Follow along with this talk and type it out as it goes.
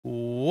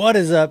What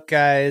is up,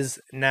 guys?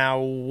 Now,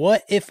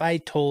 what if I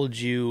told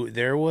you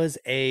there was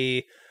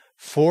a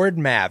Ford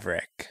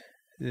Maverick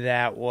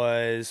that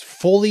was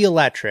fully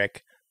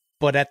electric,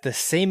 but at the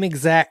same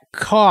exact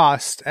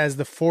cost as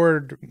the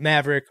Ford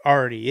Maverick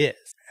already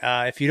is?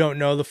 If you don't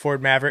know, the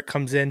Ford Maverick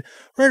comes in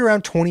right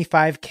around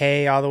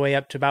 $25K all the way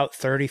up to about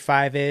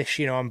 35-ish.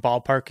 You know, I'm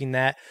ballparking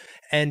that.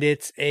 And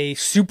it's a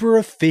super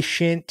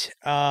efficient,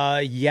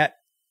 yet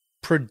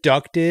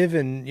productive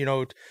and,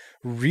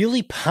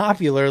 really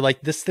popular.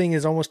 Like, this thing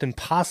is almost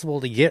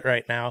impossible to get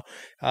right now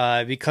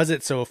because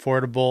it's so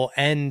affordable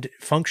and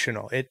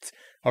functional. It's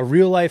a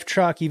real life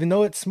truck. Even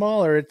though it's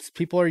smaller,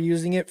 people are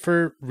using it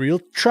for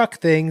real truck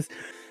things.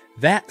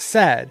 That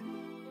said,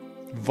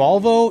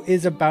 Volvo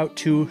is about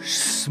to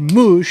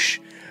smoosh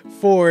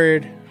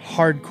Ford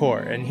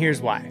hardcore, and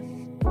here's why.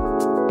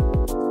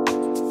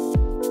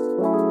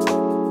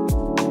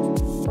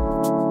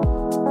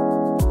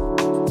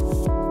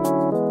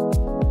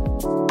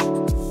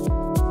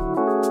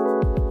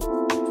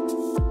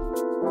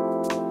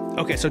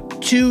 Okay, so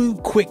two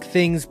quick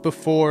things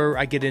before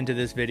I get into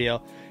this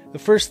video. The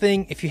first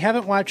thing, if you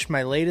haven't watched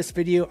my latest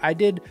video, I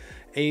did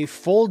a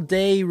full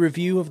day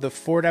review of the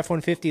Ford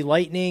F-150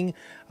 Lightning,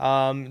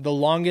 the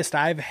longest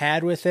I've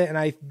had with it, and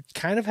I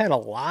kind of had a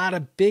lot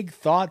of big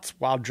thoughts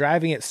while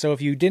driving it. So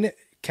if you didn't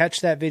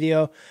catch that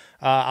video,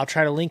 I'll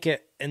try to link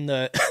it in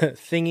the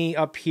thingy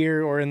up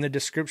here or in the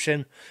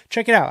description.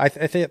 Check it out. I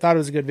thought it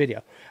was a good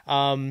video,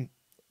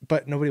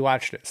 but nobody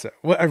watched it, so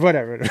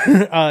whatever.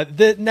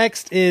 The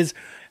next is...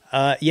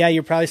 yeah,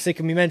 you're probably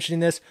sick of me mentioning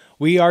this.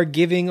 We are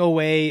giving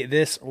away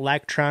this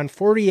Electron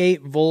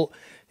 48-volt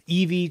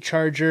EV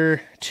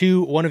charger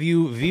to one of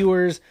you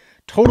viewers,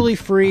 totally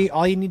free.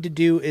 All you need to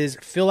do is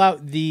fill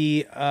out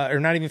the, or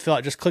not even fill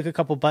out, just click a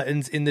couple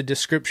buttons in the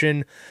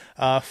description,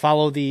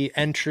 follow the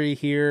entry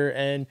here,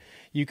 and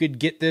you could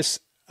get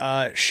this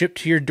shipped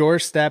to your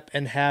doorstep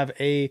and have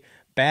a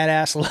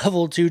badass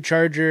level 2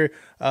 charger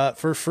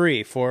for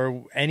free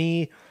for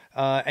any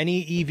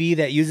EV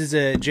that uses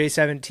a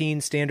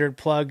J17 standard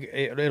plug.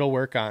 It'll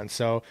work on.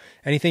 So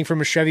anything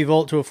from a Chevy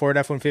Volt to a Ford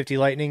F-150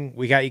 Lightning,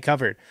 we got you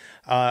covered.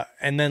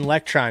 And then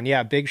Electron,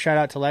 yeah, big shout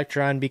out to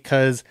Electron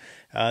because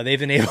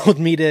they've enabled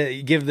me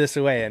to give this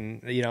away,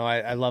 and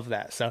I love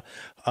that. So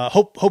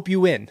hope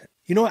you win.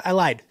 You know what? I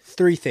lied.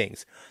 3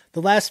 things.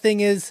 The last thing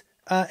is,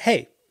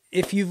 hey,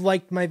 if you've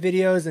liked my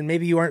videos and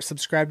maybe you aren't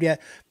subscribed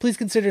yet, please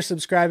consider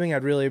subscribing.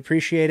 I'd really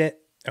appreciate it.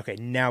 Okay,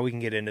 now we can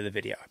get into the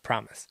video. I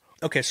promise.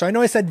 Okay, so I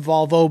know I said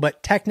Volvo,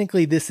 but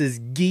technically this is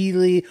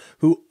Geely,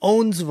 who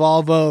owns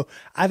Volvo.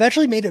 I've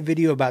actually made a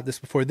video about this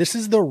before. This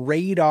is the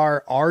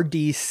Radar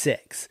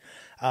RD6.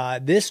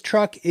 This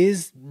truck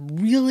is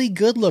really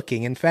good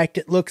looking. In fact,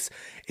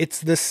 it's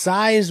the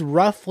size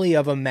roughly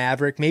of a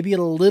Maverick, maybe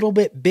a little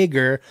bit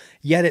bigger,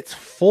 yet it's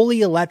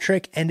fully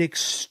electric and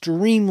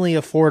extremely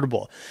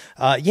affordable.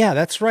 Yeah,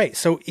 that's right.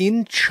 So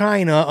in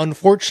China,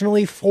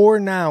 unfortunately for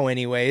now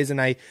anyways, and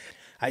I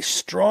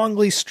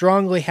strongly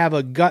have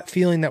a gut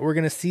feeling that we're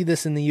going to see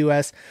this in the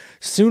US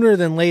sooner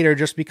than later,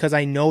 just because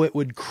I know it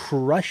would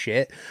crush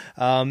it.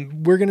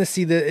 We're going to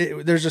see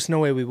there's just no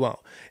way we won't,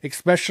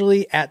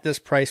 especially at this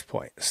price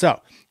point.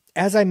 So,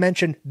 as I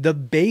mentioned, the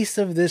base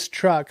of this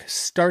truck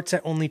starts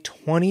at only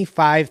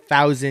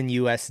 25,000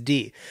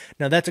 USD.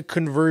 Now, that's a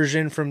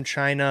conversion from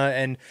China,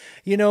 and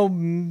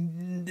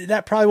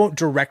that probably won't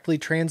directly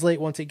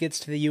translate once it gets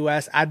to the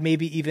US. I'd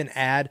maybe even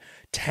add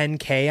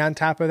 10K on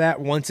top of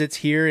that once it's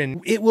here,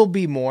 and it will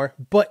be more.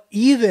 But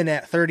even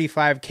at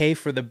 35K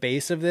for the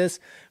base of this,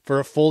 for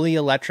a fully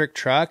electric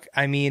truck,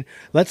 I mean,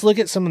 let's look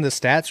at some of the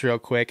stats real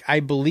quick. I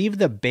believe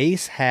the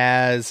base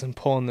has, I'm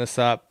pulling this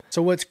up.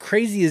 So what's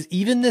crazy is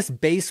even this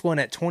base one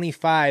at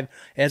 25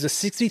 has a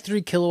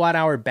 63 kilowatt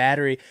hour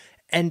battery,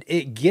 and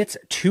it gets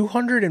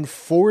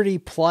 240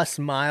 plus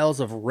miles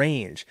of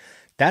range.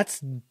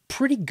 That's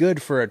pretty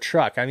good for a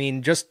truck. I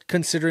mean, just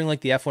considering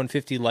like the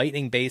F-150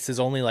 Lightning base is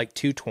only like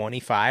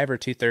 225 or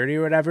 230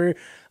 or whatever,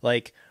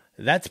 like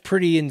that's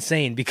pretty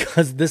insane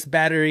because this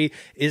battery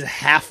is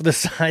half the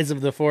size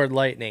of the Ford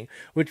Lightning,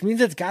 which means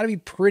it's got to be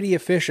pretty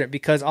efficient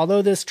because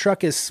although this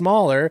truck is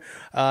smaller,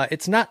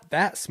 it's not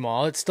that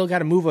small. It's still got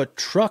to move a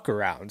truck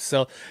around.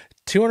 So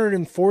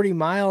 240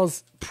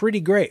 miles, pretty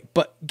great.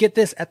 But get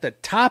this, at the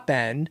top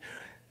end,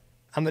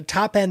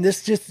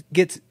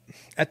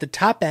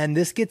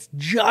 this gets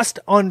just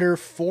under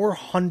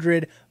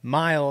 400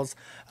 miles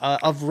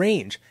of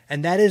range.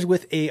 And that is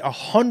with a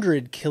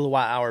 100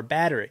 kilowatt hour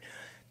battery.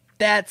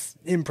 That's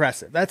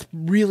impressive. That's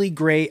really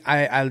great.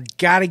 I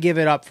got to give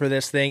it up for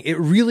this thing. It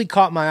really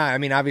caught my eye. I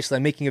mean, obviously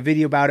I'm making a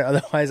video about it.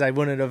 Otherwise I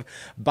wouldn't have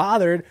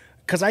bothered,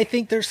 because I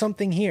think there's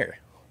something here.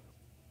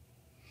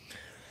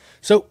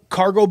 So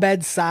cargo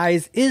bed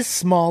size is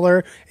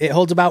smaller. It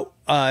holds about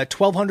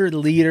 1,200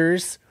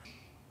 liters.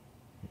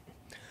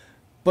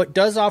 but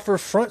does offer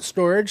front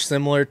storage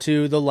similar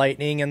to the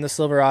Lightning and the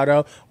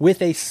Silverado,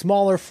 with a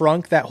smaller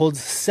frunk that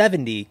holds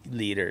 70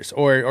 liters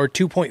or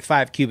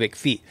 2.5 cubic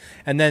feet.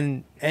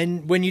 And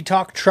when you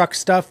talk truck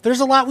stuff, there's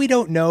a lot we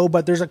don't know,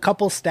 but there's a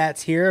couple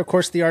stats here. Of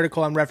course, the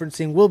article I'm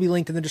referencing will be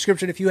linked in the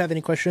description if you have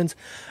any questions.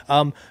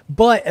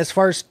 But as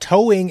far as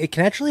towing, it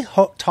can actually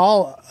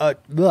tow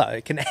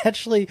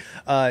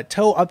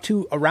up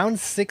to around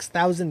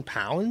 6,000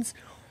 pounds.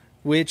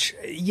 Which,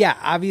 yeah,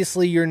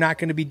 obviously you're not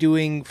going to be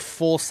doing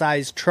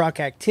full-size truck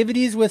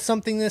activities with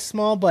something this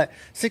small, but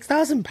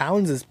 6,000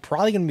 pounds is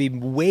probably going to be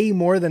way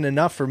more than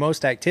enough for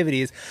most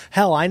activities.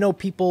 Hell, I know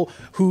people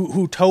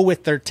who tow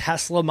with their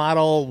Tesla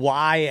Model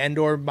Y and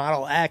or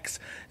Model X,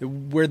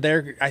 where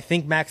they're, I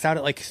think, maxed out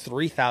at like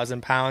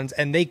 3,000 pounds,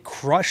 and they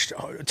crushed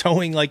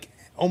towing like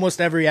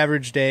almost every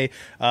average day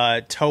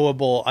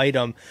towable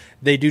item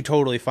they do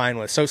totally fine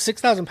with. So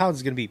 6,000 pounds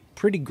is going to be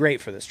pretty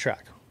great for this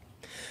truck.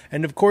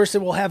 And of course,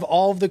 it will have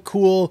all of the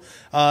cool,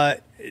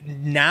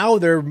 now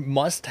there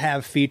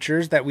must-have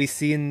features that we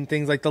see in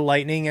things like the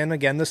Lightning and,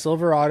 again, the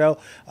Silverado,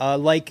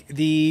 like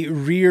the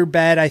rear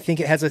bed. I think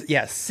it has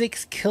a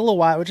 6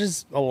 kilowatt, which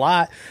is a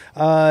lot,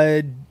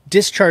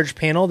 discharge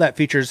panel that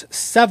features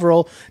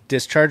several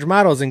discharge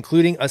models,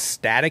 including a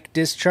static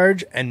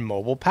discharge and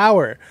mobile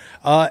power.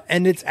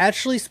 And it's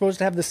actually supposed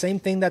to have the same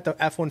thing that the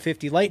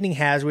F-150 Lightning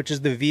has, which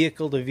is the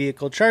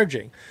vehicle-to-vehicle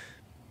charging.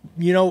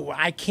 You know,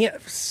 I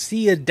can't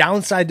see a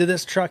downside to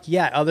this truck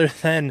yet, other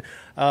than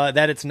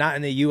that it's not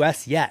in the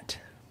US yet.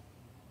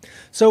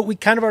 So we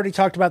kind of already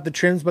talked about the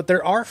trims, but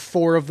there are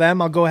 4 of them.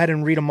 I'll go ahead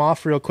and read them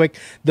off real quick.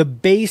 The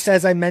base,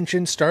 as I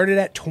mentioned, started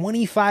at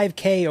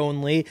 $25K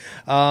only,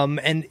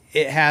 and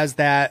it has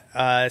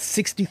that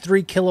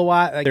 63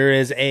 kilowatt. There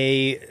is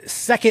a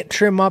second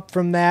trim up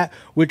from that,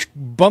 which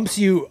bumps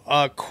you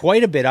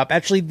quite a bit up.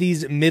 Actually,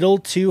 these middle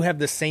 2 have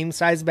the same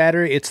size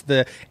battery. It's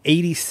the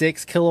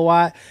 86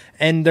 kilowatt,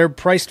 and they're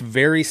priced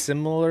very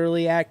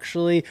similarly,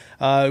 actually,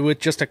 with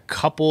just a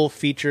couple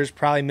features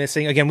probably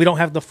missing. Again, we don't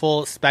have the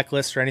full spec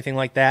list or anything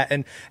like that,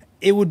 and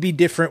it would be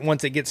different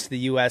once it gets to the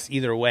US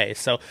either way,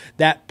 so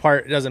that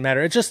part doesn't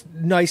matter. It's just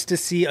nice to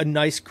see a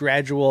nice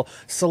gradual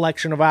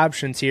selection of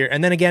options here.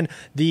 And then again,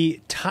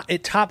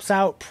 it tops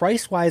out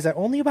price-wise at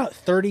only about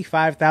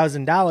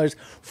 $35,000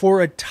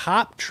 for a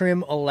top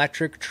trim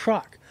electric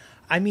truck.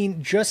 I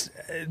mean, just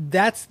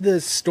that's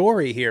the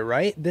story here,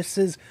 right? This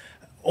is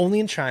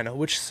only in China,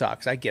 which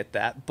sucks. I get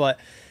that. But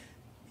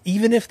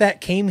even if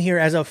that came here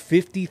as a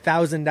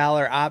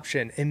 $50,000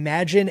 option,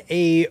 imagine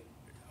a,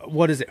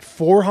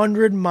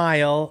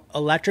 400-mile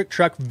electric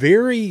truck,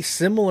 very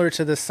similar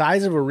to the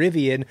size of a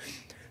Rivian.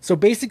 So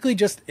basically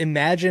just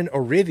imagine a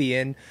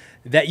Rivian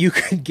that you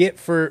could get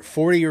for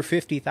 $40,000 or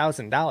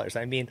 $50,000.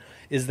 I mean,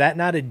 is that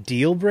not a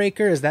deal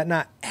breaker? Is that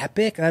not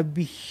epic? That would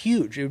be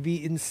huge. It would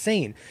be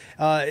insane.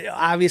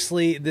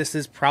 Obviously, this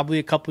is probably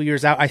a couple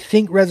years out. I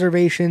think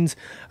reservations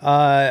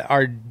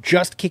are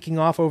just kicking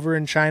off over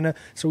in China,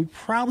 so we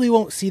probably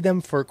won't see them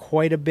for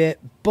quite a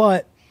bit.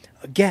 But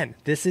again,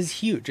 this is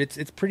huge.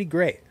 It's pretty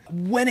great.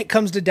 When it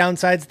comes to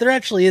downsides, there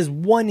actually is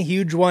one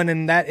huge one,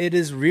 and that it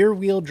is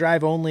rear-wheel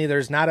drive only.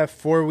 There's not a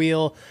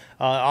four-wheel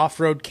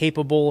off-road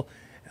capable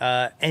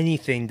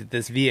anything to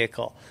this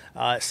vehicle.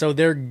 So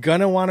they're going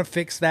to want to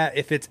fix that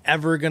if it's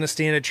ever going to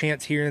stand a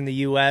chance here in the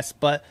US.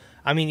 But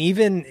I mean,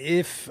 even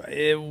if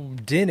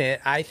it didn't,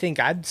 I think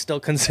I'd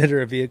still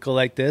consider a vehicle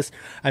like this.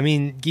 I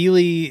mean,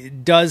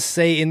 Geely does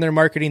say in their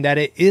marketing that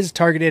it is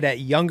targeted at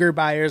younger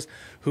buyers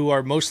who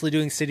are mostly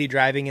doing city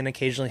driving and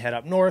occasionally head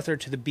up north or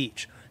to the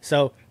beach.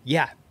 So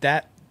yeah,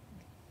 that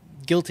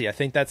guilty. I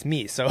think that's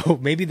me. So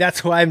maybe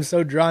that's why I'm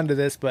so drawn to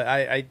this, but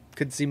I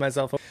could see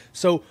myself.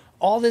 So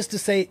all this to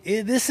say,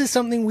 this is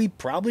something we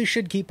probably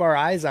should keep our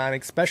eyes on,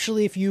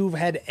 especially if you've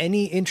had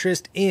any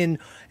interest in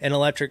an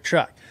electric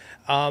truck.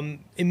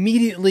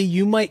 Immediately,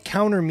 you might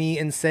counter me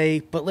and say,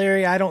 but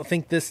Larry, I don't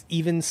think this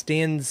even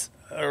stands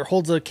or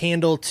holds a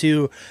candle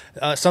to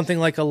something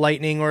like a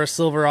Lightning or a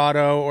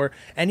Silverado or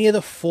any of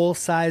the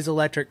full-size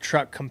electric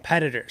truck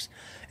competitors.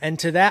 And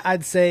to that,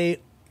 I'd say,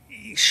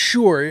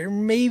 sure,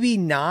 maybe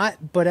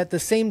not, but at the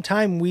same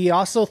time, we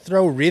also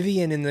throw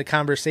Rivian in the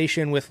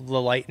conversation with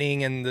the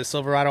Lightning and the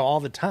Silverado all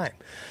the time.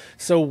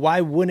 So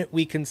why wouldn't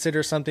we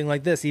consider something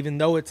like this, even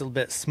though it's a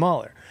bit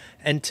smaller?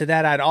 And to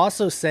that, I'd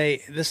also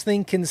say this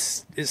thing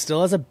it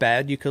still has a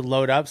bed you could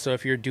load up. So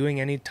if you're doing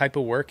any type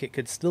of work, it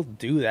could still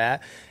do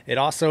that. It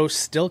also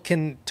still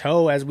can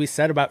tow, as we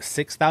said, about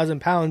 6,000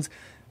 pounds.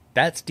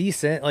 That's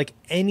decent. Like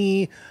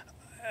any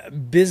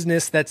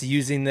business that's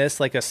using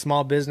this, like a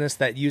small business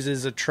that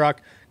uses a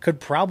truck, could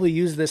probably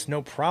use this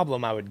no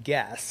problem, I would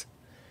guess.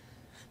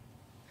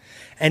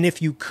 And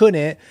if you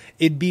couldn't,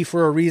 it'd be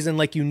for a reason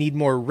like you need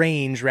more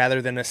range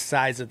rather than the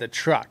size of the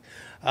truck.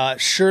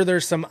 Sure,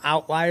 there's some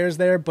outliers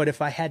there, but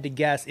if I had to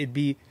guess, it'd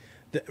be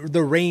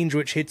the range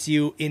which hits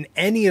you in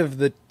any of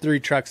the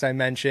 3 trucks I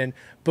mentioned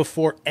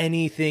before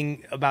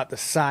anything about the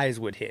size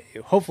would hit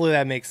you. Hopefully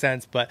that makes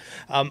sense, but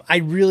I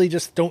really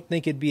just don't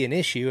think it'd be an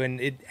issue,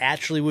 and it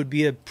actually would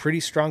be a pretty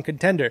strong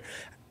contender.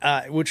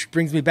 which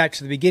brings me back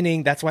to the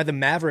beginning. That's why the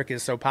Maverick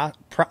is so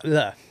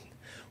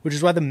which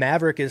is why the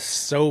Maverick is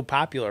so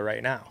popular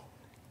right now.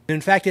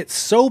 In fact, it's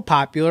so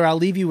popular, I'll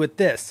leave you with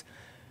this.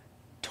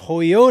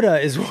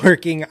 Toyota is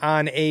working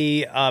on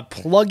a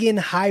plug-in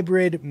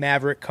hybrid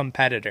Maverick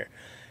competitor.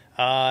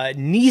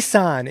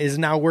 Nissan is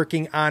now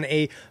working on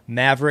a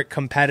Maverick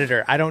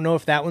competitor. I don't know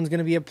if that one's going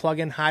to be a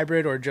plug-in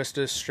hybrid or just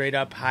a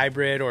straight-up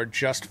hybrid or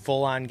just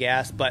full-on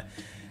gas, but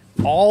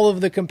all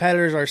of the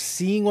competitors are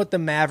seeing what the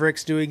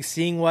Maverick's doing,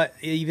 seeing what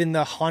even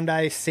the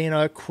Hyundai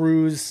Santa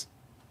Cruz,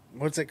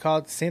 what's it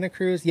called? Santa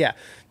Cruz? Yeah,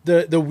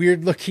 the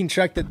weird-looking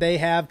truck that they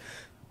have,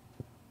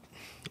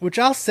 which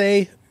I'll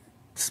say,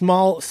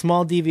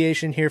 small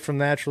deviation here from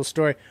the actual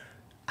story.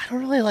 I don't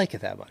really like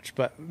it that much,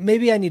 but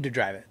maybe I need to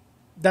drive it.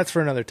 That's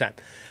for another time.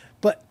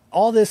 But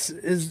all this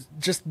is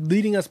just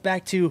leading us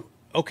back to,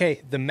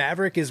 okay, the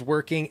Maverick is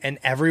working and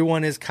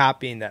everyone is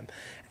copying them.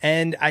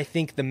 And I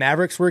think the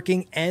Maverick's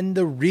working and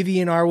the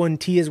Rivian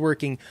R1T is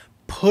working.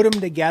 Put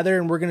them together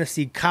and we're going to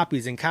see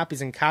copies and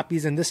copies and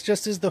copies. And this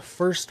just is the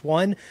first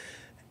one.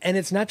 And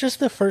it's not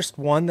just the first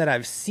one that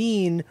I've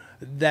seen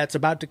that's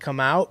about to come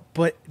out,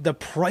 but the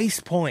price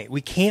point. We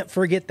can't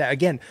forget that.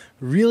 Again,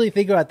 really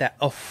think about that.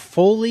 A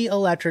fully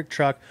electric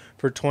truck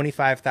for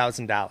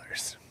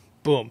 $25,000.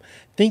 Boom.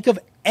 Think of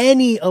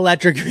any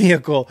electric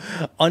vehicle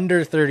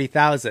under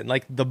 $30,000.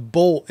 Like the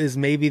Bolt is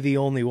maybe the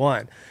only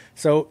one.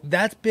 So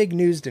that's big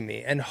news to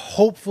me. And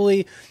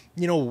hopefully,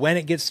 you know, when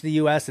it gets to the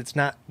US, it's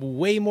not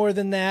way more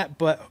than that.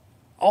 But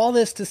all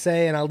this to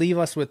say, and I'll leave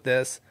us with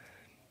this,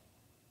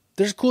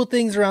 there's cool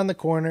things around the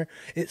corner.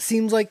 It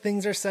seems like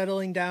things are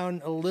settling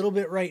down a little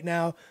bit right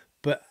now,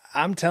 but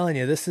I'm telling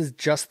you, this is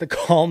just the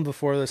calm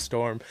before the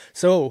storm.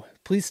 So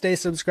please stay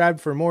subscribed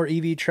for more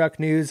EV truck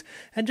news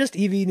and just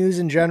EV news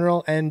in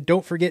general. And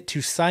don't forget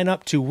to sign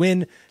up to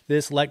win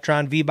this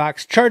Electron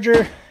V-Box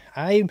charger.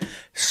 I'm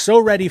so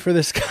ready for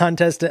this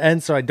contest to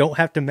end, so I don't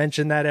have to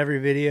mention that every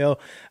video.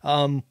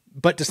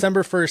 But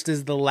December 1st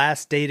is the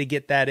last day to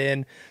get that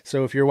in.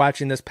 So if you're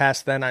watching this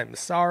past then, I'm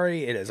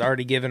sorry. It is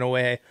already given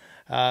away.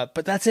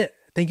 But that's it.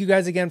 Thank you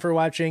guys again for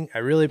watching. I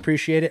really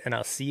appreciate it, and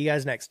I'll see you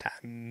guys next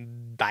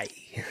time. Bye.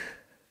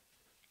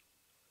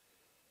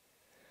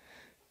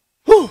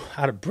 Whew,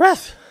 out of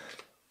breath.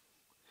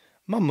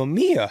 Mamma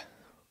mia.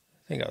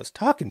 I think I was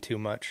talking too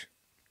much.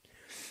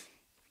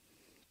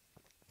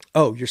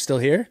 Oh, you're still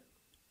here?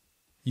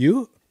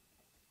 You?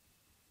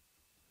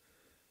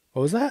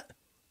 What was that?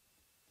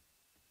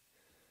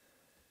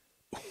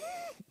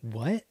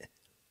 What?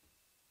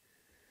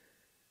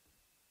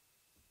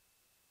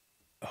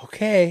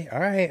 Okay, all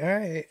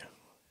right.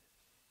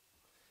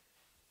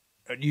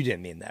 You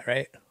didn't mean that,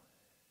 right?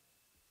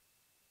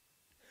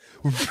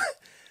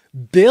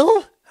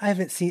 Bill? I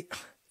haven't seen,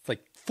 it's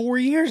like 4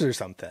 years or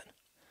something.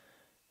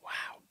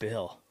 Wow,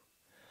 Bill.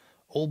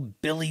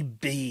 Old Billy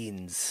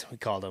Beans, we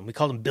called him. We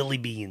called him Billy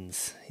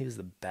Beans. He was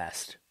the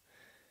best.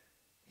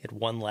 He had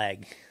one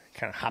leg,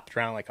 kind of hopped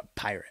around like a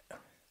pirate.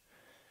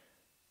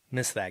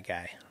 Miss that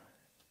guy.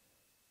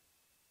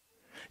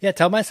 Yeah,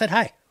 tell him I said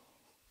hi.